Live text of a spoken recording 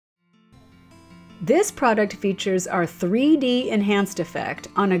This product features our 3D enhanced effect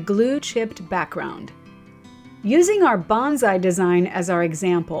on a glue-chipped background. Using our bonsai design as our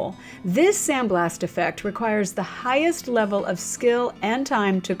example, this sandblast effect requires the highest level of skill and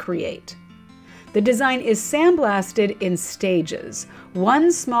time to create. The design is sandblasted in stages,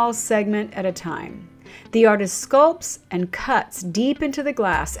 one small segment at a time. The artist sculpts and cuts deep into the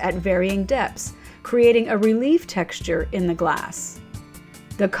glass at varying depths, creating a relief texture in the glass.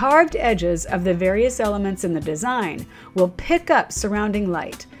 The carved edges of the various elements in the design will pick up surrounding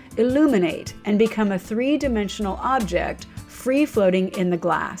light, illuminate, and become a three-dimensional object free-floating in the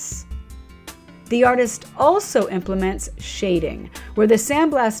glass. The artist also implements shading, where the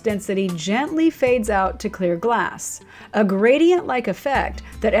sandblast density gently fades out to clear glass, a gradient-like effect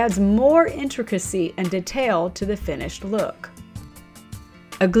that adds more intricacy and detail to the finished look.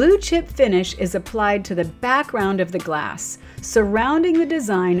 A Gluechip finish is applied to the background of the glass, surrounding the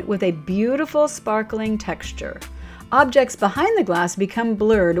design with a beautiful sparkling texture. Objects behind the glass become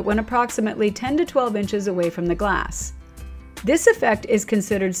blurred when approximately 10 to 12 inches away from the glass. This effect is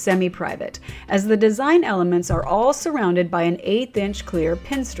considered semi-private, as the design elements are all surrounded by an 1/8-inch clear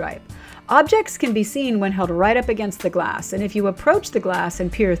pinstripe. Objects can be seen when held right up against the glass, and if you approach the glass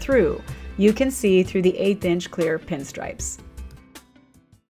and peer through, you can see through the 1/8-inch clear pinstripes.